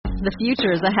The future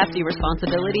is a hefty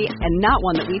responsibility and not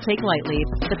one that we take lightly.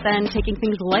 But then, taking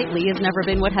things lightly has never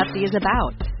been what Hefty is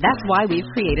about. That's why we've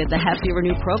created the Hefty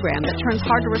Renew program that turns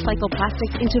hard-to-recycle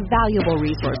plastics into valuable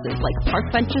resources like park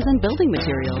benches and building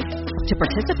materials. To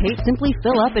participate, simply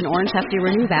fill up an orange Hefty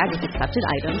Renew bag with accepted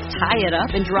items, tie it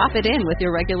up, and drop it in with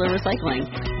your regular recycling.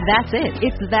 That's it.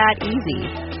 It's that easy.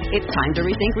 It's time to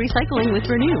rethink recycling with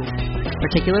Renew.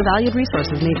 Particular valued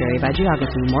resources may vary by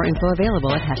geography. More info available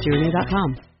at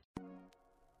heftyrenew.com.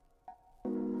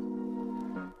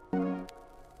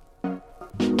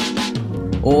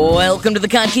 Welcome to the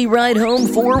Kottke Ride Home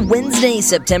for Wednesday,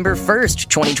 September 1st,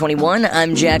 2021.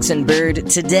 I'm Jackson Bird.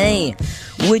 Today,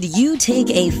 would you take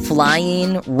a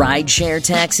flying rideshare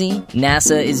taxi?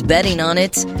 NASA is betting on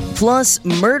it. Plus,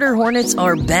 murder hornets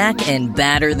are back and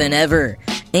badder than ever.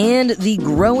 And the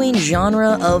growing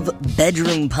genre of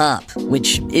bedroom pop,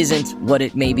 which isn't what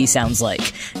it maybe sounds like.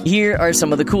 Here are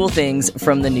some of the cool things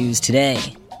from the news today.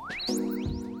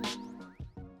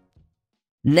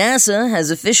 NASA has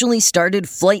officially started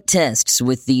flight tests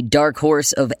with the dark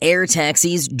horse of air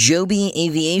taxis, Joby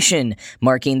Aviation,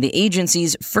 marking the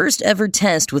agency's first ever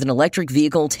test with an electric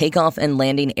vehicle takeoff and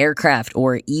landing aircraft,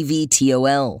 or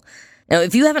eVTOL. Now,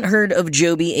 if you haven't heard of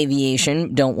Joby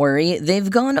Aviation, don't worry, they've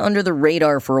gone under the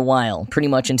radar for a while, pretty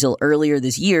much until earlier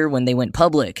this year when they went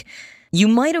public. You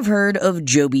might have heard of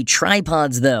Joby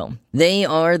tripods, though. They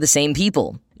are the same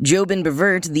people. Jobin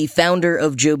Bevert, the founder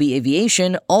of Joby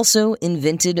Aviation, also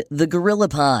invented the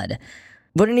GorillaPod.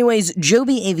 But anyways,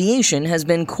 Joby Aviation has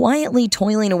been quietly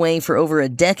toiling away for over a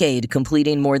decade,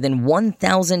 completing more than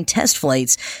 1,000 test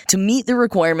flights to meet the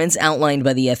requirements outlined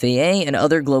by the FAA and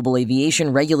other global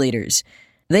aviation regulators.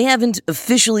 They haven't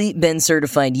officially been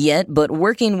certified yet, but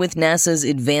working with NASA's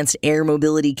Advanced Air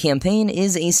Mobility Campaign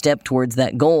is a step towards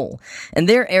that goal. And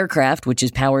their aircraft, which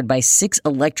is powered by 6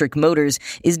 electric motors,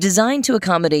 is designed to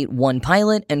accommodate 1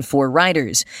 pilot and 4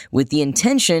 riders, with the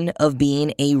intention of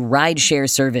being a rideshare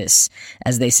service.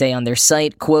 As they say on their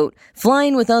site, quote,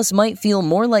 "Flying with us might feel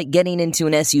more like getting into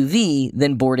an SUV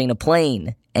than boarding a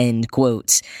plane," end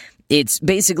quote. It's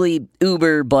basically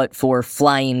Uber, but for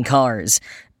flying cars.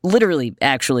 Literally,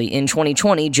 actually, in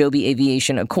 2020, Joby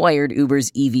Aviation acquired Uber's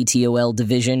eVTOL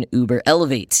division, Uber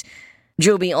Elevate.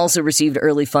 Joby also received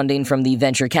early funding from the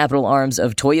venture capital arms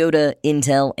of Toyota,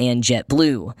 Intel, and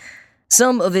JetBlue.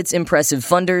 Some of its impressive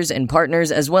funders and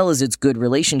partners, as well as its good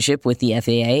relationship with the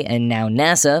FAA and now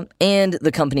NASA, and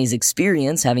the company's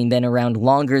experience having been around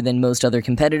longer than most other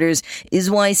competitors,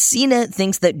 is why CNET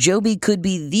thinks that Joby could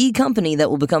be the company that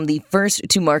will become the first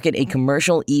to market a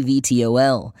commercial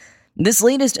eVTOL. This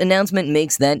latest announcement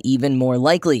makes that even more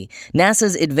likely.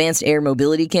 NASA's Advanced Air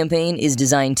Mobility Campaign is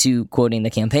designed to, quoting the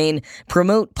campaign,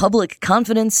 promote public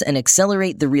confidence and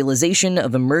accelerate the realization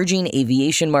of emerging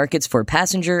aviation markets for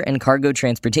passenger and cargo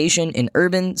transportation in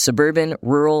urban, suburban,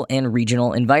 rural, and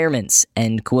regional environments,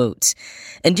 end quote.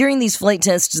 And during these flight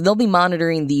tests, they'll be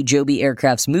monitoring the Joby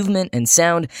aircraft's movement and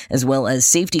sound, as well as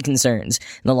safety concerns.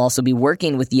 They'll also be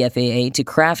working with the FAA to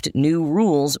craft new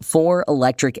rules for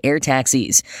electric air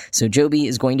taxis. So Joby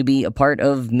is going to be a part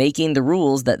of making the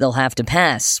rules that they'll have to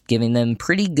pass, giving them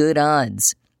pretty good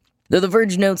odds. Though The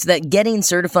Verge notes that getting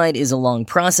certified is a long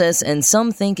process, and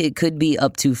some think it could be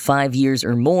up to 5 years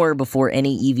or more before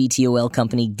any eVTOL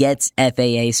company gets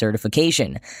FAA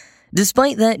certification.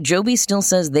 Despite that, Joby still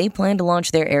says they plan to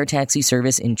launch their air taxi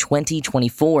service in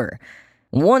 2024.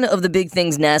 One of the big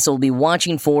things NASA will be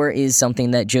watching for is something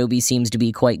that Joby seems to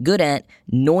be quite good at: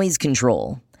 noise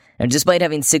control. Now, despite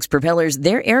having 6 propellers,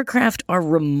 their aircraft are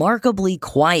remarkably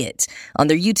quiet. On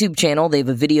their YouTube channel, they have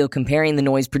a video comparing the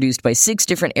noise produced by 6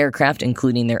 different aircraft,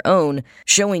 including their own,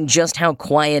 showing just how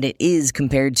quiet it is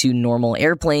compared to normal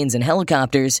airplanes and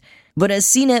helicopters. But as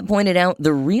CNET pointed out,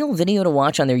 the real video to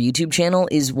watch on their YouTube channel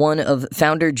is one of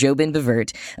founder Jobin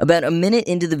Bevert. About a minute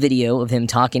into the video of him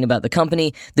talking about the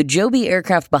company, the Joby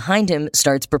aircraft behind him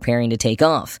starts preparing to take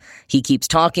off. He keeps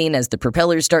talking as the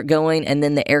propellers start going, and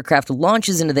then the aircraft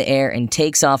launches into the air and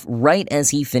takes off right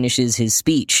as he finishes his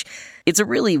speech. It's a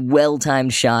really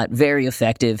well-timed shot, very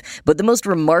effective, but the most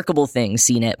remarkable thing,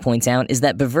 CNET points out, is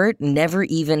that Bevert never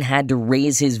even had to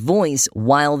raise his voice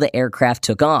while the aircraft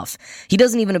took off. He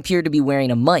doesn't even appear to be wearing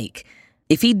a mic.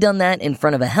 If he'd done that in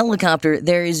front of a helicopter,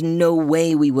 there is no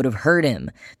way we would have heard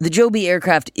him. The Joby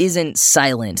aircraft isn't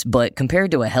silent, but compared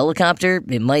to a helicopter,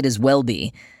 it might as well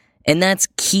be. And that's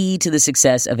key to the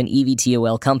success of an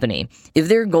eVTOL company. If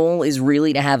their goal is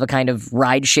really to have a kind of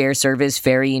rideshare service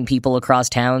ferrying people across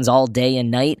towns all day and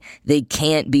night, they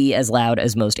can't be as loud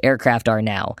as most aircraft are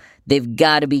now. They've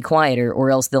got to be quieter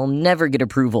or else they'll never get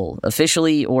approval,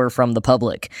 officially or from the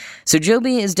public. So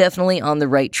Joby is definitely on the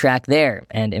right track there,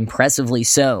 and impressively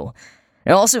so.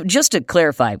 And also, just to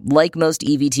clarify, like most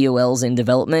eVTOLs in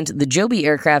development, the Joby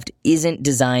aircraft isn't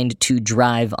designed to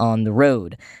drive on the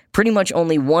road. Pretty much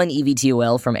only one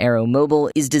eVTOL from Aero Mobile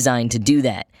is designed to do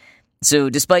that. So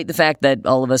despite the fact that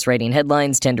all of us writing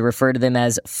headlines tend to refer to them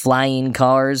as flying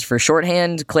cars for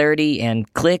shorthand, clarity,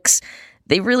 and clicks,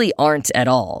 they really aren't at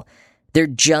all. They're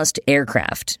just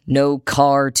aircraft, no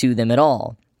car to them at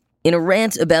all. In a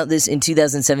rant about this in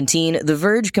 2017, The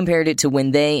Verge compared it to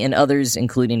when they and others,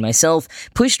 including myself,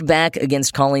 pushed back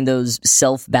against calling those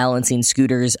self-balancing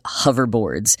scooters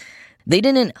hoverboards. They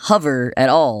didn't hover at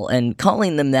all, and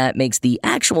calling them that makes the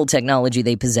actual technology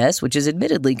they possess, which is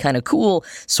admittedly kind of cool,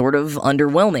 sort of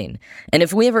underwhelming. And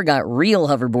if we ever got real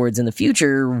hoverboards in the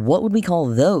future, what would we call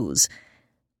those?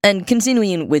 And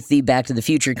continuing with the Back to the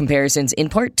Future comparisons, in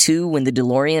Part 2, when the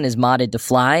DeLorean is modded to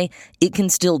fly, it can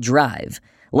still drive.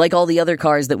 Like all the other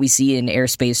cars that we see in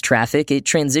airspace traffic, it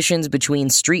transitions between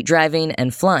street driving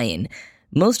and flying.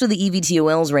 Most of the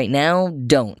eVTOLs right now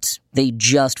don't. They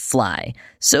just fly.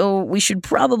 So we should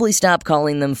probably stop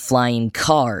calling them flying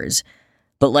cars.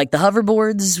 But like the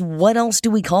hoverboards, what else do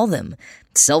we call them?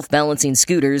 Self-balancing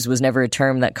scooters was never a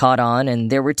term that caught on, and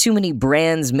there were too many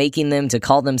brands making them to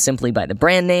call them simply by the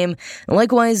brand name.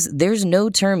 Likewise, there's no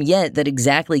term yet that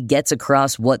exactly gets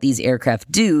across what these aircraft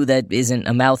do that isn't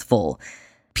a mouthful.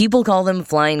 People call them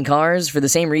flying cars for the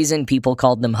same reason people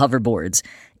called them hoverboards.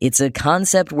 It's a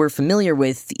concept we're familiar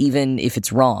with, even if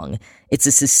it's wrong. It's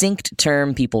a succinct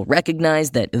term people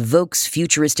recognize that evokes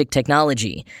futuristic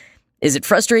technology. Is it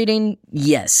frustrating?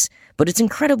 Yes. But it's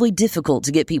incredibly difficult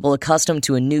to get people accustomed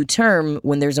to a new term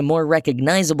when there's a more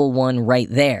recognizable one right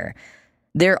there.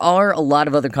 There are a lot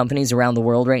of other companies around the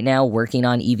world right now working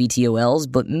on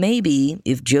eVTOLs, but maybe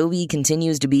if Joby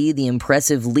continues to be the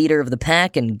impressive leader of the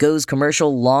pack and goes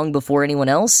commercial long before anyone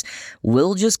else,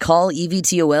 we'll just call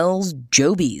eVTOLs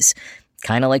Jobies.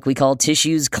 Kind of like we call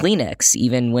tissues Kleenex,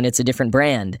 even when it's a different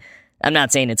brand. I'm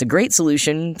not saying it's a great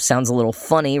solution, sounds a little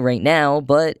funny right now,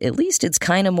 but at least it's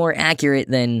kind of more accurate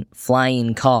than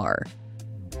flying car.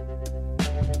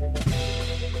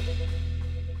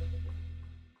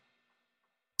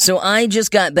 So I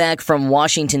just got back from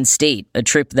Washington State, a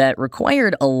trip that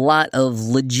required a lot of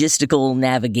logistical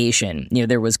navigation.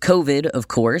 There was COVID, of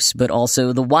course, but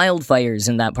also the wildfires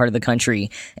in that part of the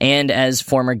country. And as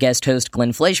former guest host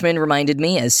Glenn Fleischman reminded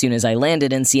me as soon as I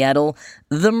landed in Seattle,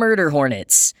 the murder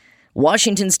hornets.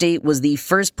 Washington State was the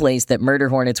first place that murder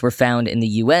hornets were found in the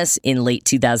U.S. in late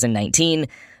 2019.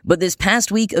 But this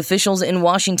past week, officials in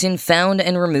Washington found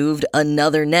and removed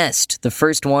another nest, the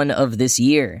first one of this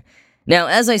year. Now,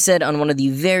 as I said on one of the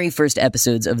very first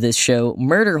episodes of this show,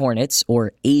 murder hornets,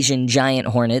 or Asian giant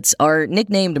hornets, are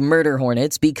nicknamed murder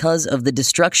hornets because of the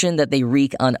destruction that they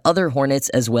wreak on other hornets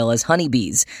as well as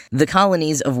honeybees, the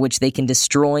colonies of which they can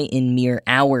destroy in mere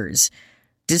hours.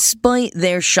 Despite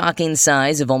their shocking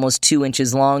size of almost 2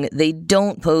 inches long, they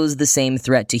don't pose the same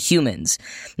threat to humans.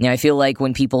 Now, I feel like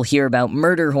when people hear about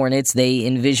murder hornets, they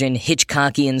envision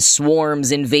Hitchcockian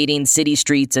swarms invading city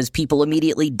streets as people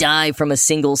immediately die from a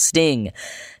single sting.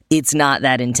 It's not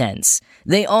that intense.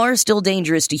 They are still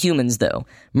dangerous to humans, though.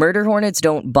 Murder hornets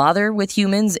don't bother with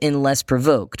humans unless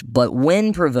provoked, but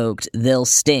when provoked, they'll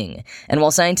sting. And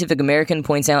while Scientific American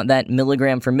points out that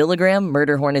milligram for milligram,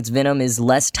 murder hornet's venom is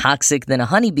less toxic than a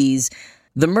honeybee's,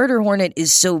 the murder hornet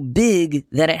is so big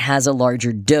that it has a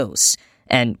larger dose.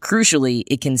 And crucially,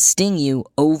 it can sting you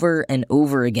over and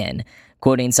over again.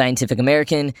 Quoting Scientific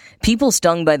American, people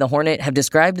stung by the hornet have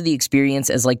described the experience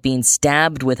as like being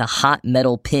stabbed with a hot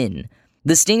metal pin.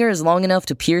 The stinger is long enough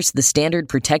to pierce the standard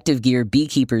protective gear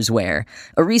beekeepers wear.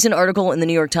 A recent article in the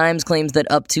New York Times claims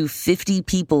that up to 50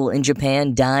 people in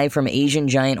Japan die from Asian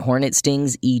giant hornet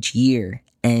stings each year.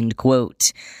 End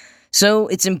quote. So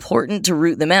it's important to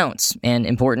root them out, and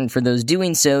important for those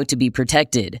doing so to be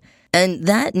protected. And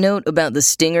that note about the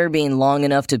stinger being long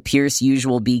enough to pierce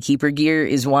usual beekeeper gear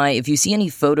is why if you see any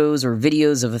photos or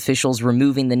videos of officials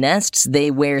removing the nests,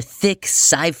 they wear thick,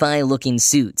 sci-fi looking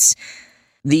suits.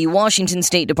 The Washington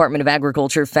State Department of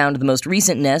Agriculture found the most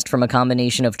recent nest from a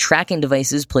combination of tracking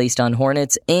devices placed on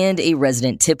hornets and a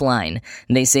resident tip line.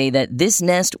 They say that this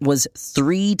nest was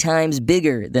 3 times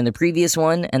bigger than the previous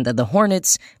one and that the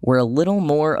hornets were a little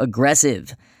more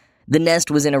aggressive. The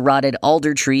nest was in a rotted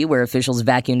alder tree where officials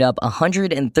vacuumed up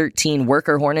 113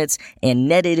 worker hornets and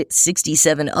netted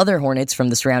 67 other hornets from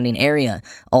the surrounding area.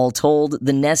 All told,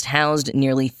 the nest housed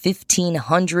nearly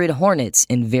 1,500 hornets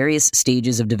in various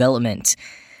stages of development.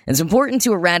 It's important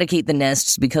to eradicate the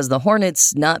nests because the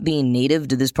hornets, not being native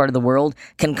to this part of the world,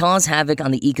 can cause havoc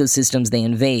on the ecosystems they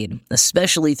invade,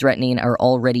 especially threatening our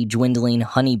already dwindling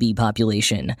honeybee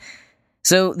population.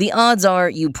 So the odds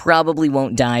are you probably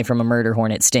won't die from a murder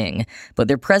hornet sting, but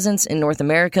their presence in North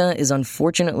America is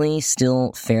unfortunately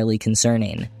still fairly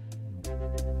concerning.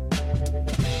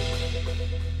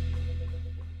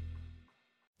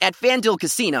 At FanDuel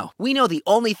Casino, we know the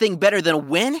only thing better than a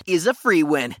win is a free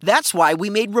win. That's why we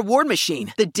made Reward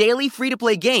Machine, the daily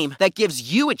free-to-play game that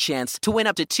gives you a chance to win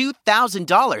up to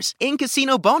 $2,000 in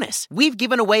casino bonus. We've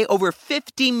given away over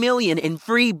 $50 million in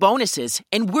free bonuses,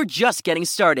 and we're just getting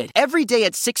started. Every day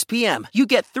at 6 p.m., you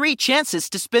get 3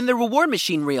 chances to spin the Reward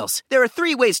Machine reels. There are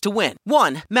 3 ways to win.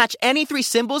 1. Match any 3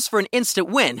 symbols for an instant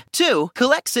win. 2.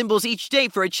 Collect symbols each day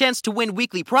for a chance to win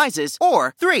weekly prizes.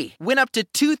 Or 3. Win up to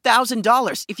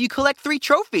 $2,000 if you collect 3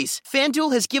 trophies.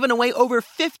 FanDuel has given away over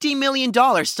 $50 million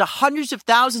to hundreds of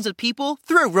thousands of people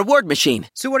through Reward Machine.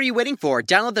 So what are you waiting for?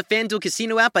 Download the FanDuel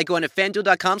Casino app by going to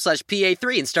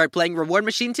FanDuel.com/PA3 and start playing Reward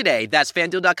Machine today. That's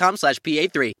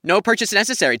FanDuel.com/PA3. No purchase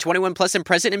necessary. 21 plus and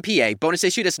present in PA. Bonus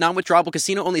issued as non-withdrawable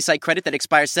casino-only site credit that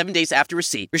expires 7 days after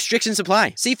receipt. Restrictions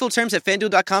apply. See full terms at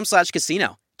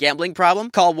FanDuel.com/casino. Gambling problem?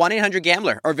 Call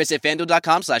 1-800-GAMBLER or visit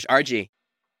FanDuel.com/RG.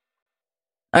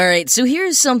 Alright, so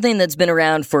here's something that's been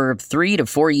around for 3 to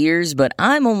 4 years, but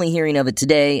I'm only hearing of it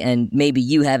today, and maybe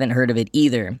you haven't heard of it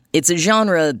either. It's a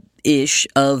genre-ish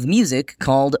of music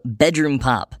called bedroom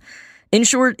pop. In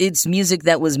short, it's music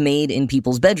that was made in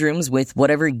people's bedrooms with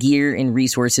whatever gear and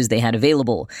resources they had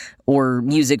available, or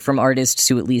music from artists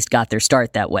who at least got their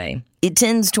start that way. It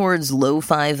tends towards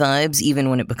lo-fi vibes even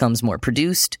when it becomes more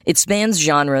produced. It spans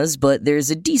genres, but there's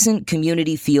a decent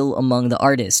community feel among the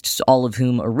artists, all of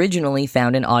whom originally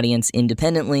found an audience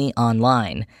independently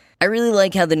online. I really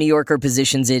like how The New Yorker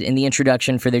positions it in the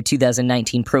introduction for their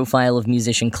 2019 profile of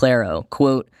musician Claro.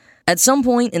 Quote, "At some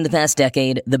point in the past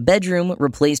decade, the bedroom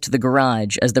replaced the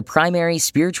garage as the primary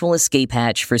spiritual escape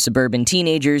hatch for suburban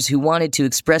teenagers who wanted to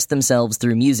express themselves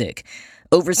through music.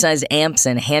 Oversized amps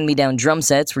and hand-me-down drum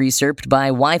sets were usurped by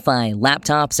Wi-Fi,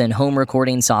 laptops, and home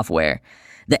recording software.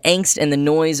 The angst and the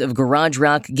noise of garage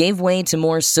rock gave way to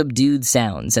more subdued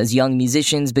sounds as young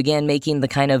musicians began making the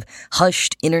kind of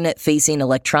hushed, internet-facing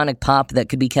electronic pop that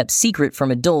could be kept secret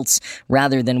from adults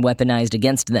rather than weaponized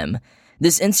against them.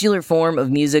 This insular form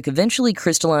of music eventually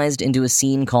crystallized into a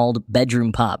scene called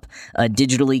bedroom pop, a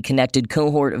digitally connected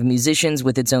cohort of musicians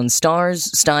with its own stars,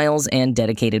 styles, and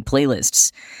dedicated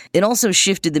playlists. It also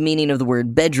shifted the meaning of the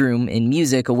word bedroom in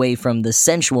music away from the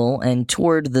sensual and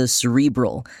toward the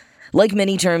cerebral. Like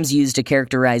many terms used to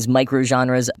characterize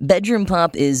microgenres, bedroom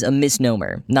pop is a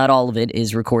misnomer. Not all of it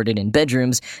is recorded in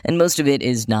bedrooms, and most of it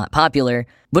is not popular,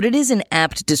 but it is an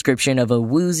apt description of a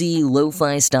woozy,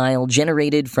 lo-fi style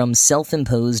generated from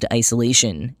self-imposed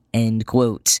isolation." End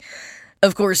quote.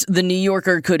 Of course, The New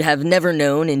Yorker could have never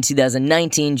known in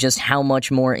 2019 just how much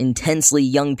more intensely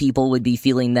young people would be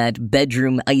feeling that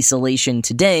bedroom isolation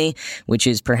today, which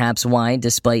is perhaps why,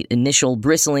 despite initial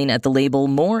bristling at the label,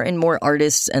 more and more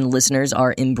artists and listeners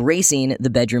are embracing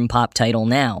the bedroom pop title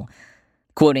now.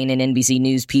 Quoting an NBC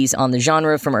News piece on the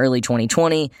genre from early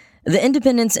 2020, "The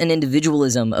independence and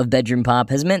individualism of bedroom pop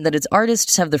has meant that its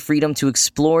artists have the freedom to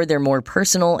explore their more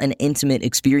personal and intimate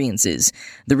experiences.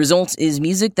 The result is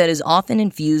music that is often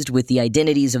infused with the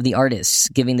identities of the artists,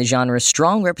 giving the genre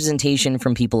strong representation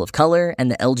from people of color and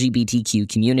the LGBTQ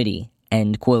community."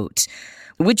 End quote.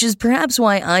 Which is perhaps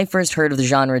why I first heard of the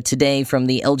genre today from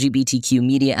the LGBTQ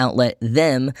media outlet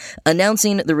Them,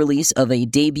 announcing the release of a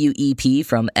debut EP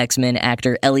from X-Men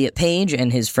actor Elliot Page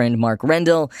and his friend Mark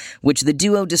Rendell, which the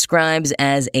duo describes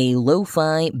as a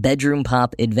lo-fi bedroom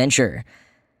pop adventure.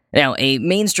 Now, a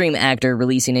mainstream actor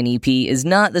releasing an EP is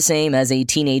not the same as a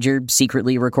teenager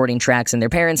secretly recording tracks in their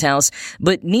parents' house,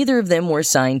 but neither of them were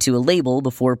signed to a label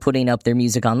before putting up their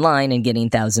music online and getting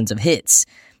thousands of hits.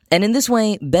 And in this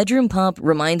way, bedroom pop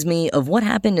reminds me of what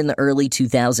happened in the early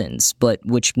 2000s, but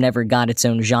which never got its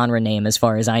own genre name as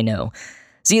far as I know.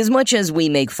 See, as much as we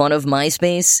make fun of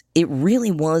MySpace, it really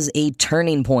was a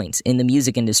turning point in the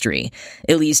music industry,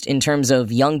 at least in terms of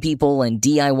young people and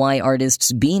DIY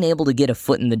artists being able to get a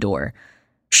foot in the door.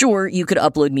 Sure, you could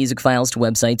upload music files to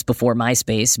websites before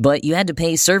MySpace, but you had to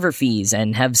pay server fees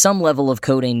and have some level of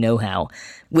coding know-how.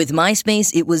 With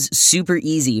MySpace, it was super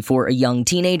easy for a young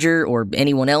teenager or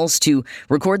anyone else to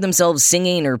record themselves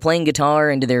singing or playing guitar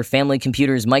into their family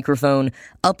computer's microphone,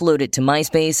 upload it to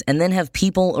MySpace, and then have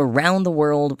people around the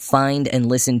world find and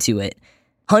listen to it.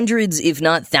 Hundreds, if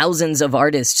not thousands, of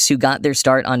artists who got their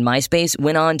start on MySpace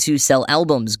went on to sell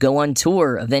albums, go on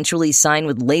tour, eventually sign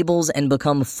with labels, and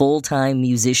become full-time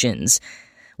musicians.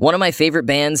 One of my favorite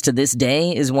bands to this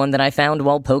day is one that I found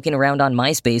while poking around on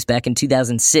MySpace back in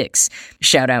 2006.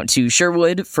 Shout out to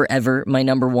Sherwood, forever my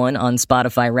number one on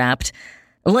Spotify Wrapped.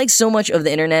 Like so much of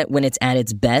the internet when it's at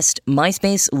its best,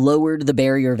 MySpace lowered the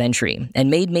barrier of entry and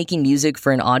made making music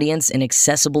for an audience an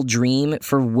accessible dream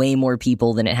for way more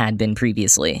people than it had been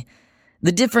previously.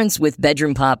 The difference with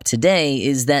bedroom pop today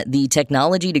is that the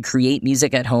technology to create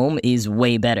music at home is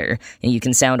way better, and you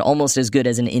can sound almost as good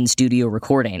as an in-studio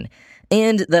recording.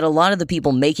 And that a lot of the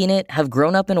people making it have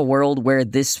grown up in a world where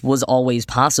this was always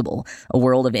possible, a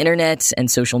world of internet and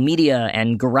social media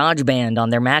and GarageBand on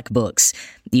their MacBooks,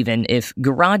 even if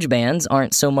garage bands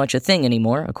aren't so much a thing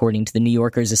anymore, according to the New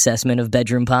Yorker's assessment of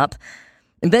bedroom pop.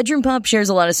 Bedroom pop shares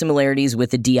a lot of similarities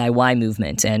with the DIY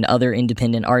movement and other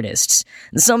independent artists.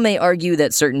 Some may argue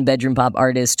that certain bedroom pop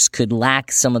artists could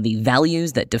lack some of the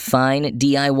values that define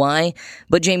DIY,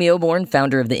 but Jamie Oborn,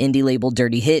 founder of the indie label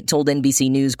Dirty Hit, told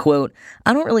NBC News, quote,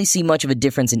 "I don't really see much of a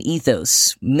difference in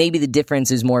ethos. Maybe the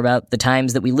difference is more about the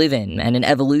times that we live in and an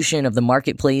evolution of the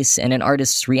marketplace and an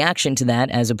artist's reaction to that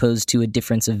as opposed to a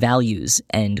difference of values,"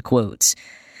 end quote.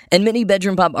 And many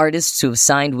bedroom pop artists who have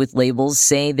signed with labels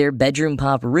say their bedroom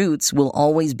pop roots will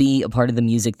always be a part of the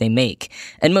music they make.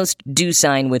 And most do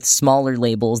sign with smaller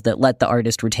labels that let the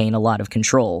artist retain a lot of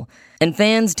control. And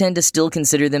fans tend to still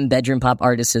consider them bedroom pop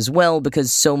artists as well because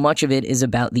so much of it is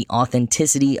about the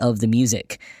authenticity of the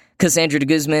music. Cassandra de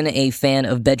Guzman, a fan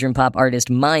of bedroom pop artist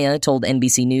Maya, told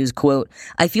NBC News, quote,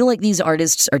 "I feel like these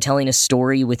artists are telling a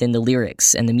story within the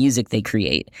lyrics and the music they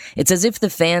create. It's as if the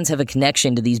fans have a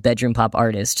connection to these bedroom pop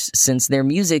artists since their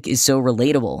music is so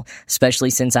relatable, especially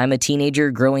since I'm a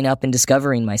teenager growing up and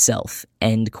discovering myself,"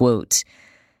 end quote.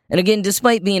 And again,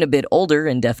 despite being a bit older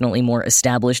and definitely more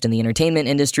established in the entertainment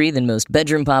industry than most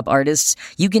bedroom pop artists,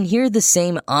 you can hear the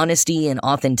same honesty and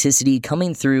authenticity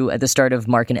coming through at the start of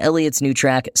Mark and Elliott's new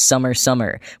track, Summer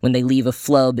Summer, when they leave a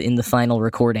flub in the final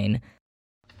recording.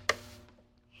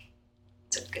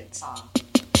 It's a good song.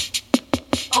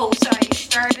 Oh, sorry, you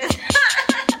started.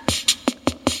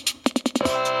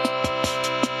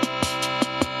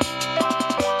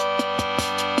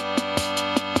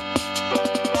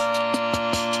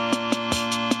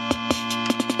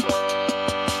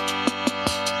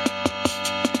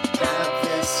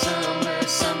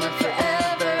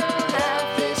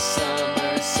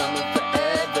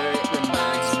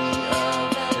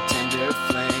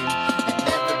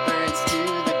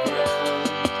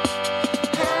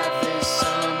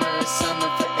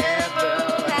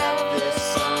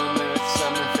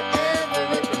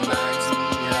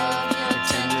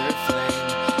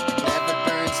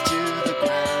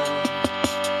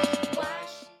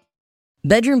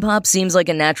 Bedroom pop seems like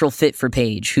a natural fit for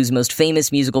Paige, whose most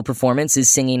famous musical performance is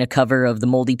singing a cover of the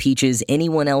Moldy Peaches'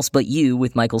 Anyone Else But You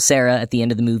with Michael Cera at the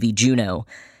end of the movie Juno.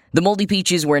 The Moldy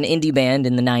Peaches were an indie band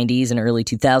in the 90s and early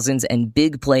 2000s and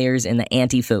big players in the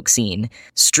anti-folk scene.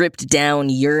 Stripped down,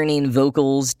 yearning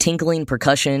vocals, tinkling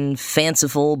percussion,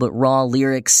 fanciful but raw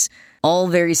lyrics, all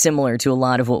very similar to a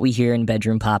lot of what we hear in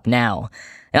bedroom pop now.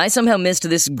 And I somehow missed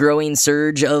this growing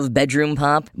surge of bedroom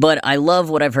pop, but I love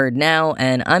what I've heard now,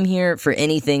 and I'm here for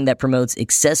anything that promotes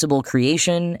accessible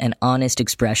creation and honest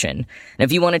expression. And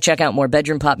if you want to check out more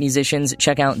bedroom pop musicians,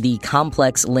 check out the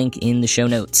Complex link in the show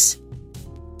notes.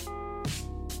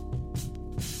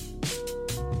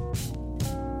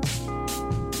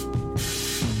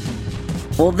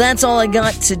 Well, that's all I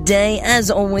got today.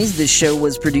 As always, this show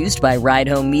was produced by Ride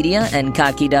Home Media and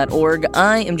Kottke.org.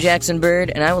 I am Jackson Bird,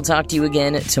 and I will talk to you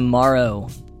again tomorrow.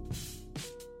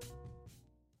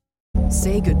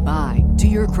 Say goodbye to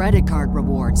your credit card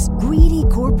rewards. Greedy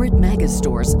corporate mega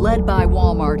stores, led by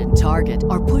Walmart and Target,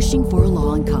 are pushing for a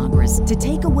law in Congress to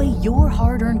take away your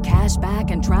hard-earned cash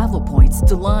back and travel points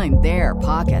to line their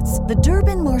pockets. The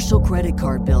Durbin-Marshall credit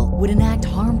card bill would enact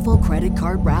harmful credit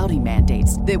card routing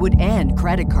mandates that would end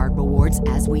credit card rewards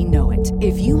as we know it.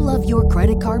 If you love your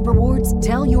credit card rewards,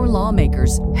 tell your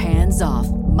lawmakers, hands off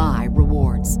my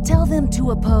rewards. Tell them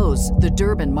to oppose the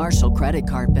Durbin-Marshall credit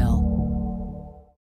card bill.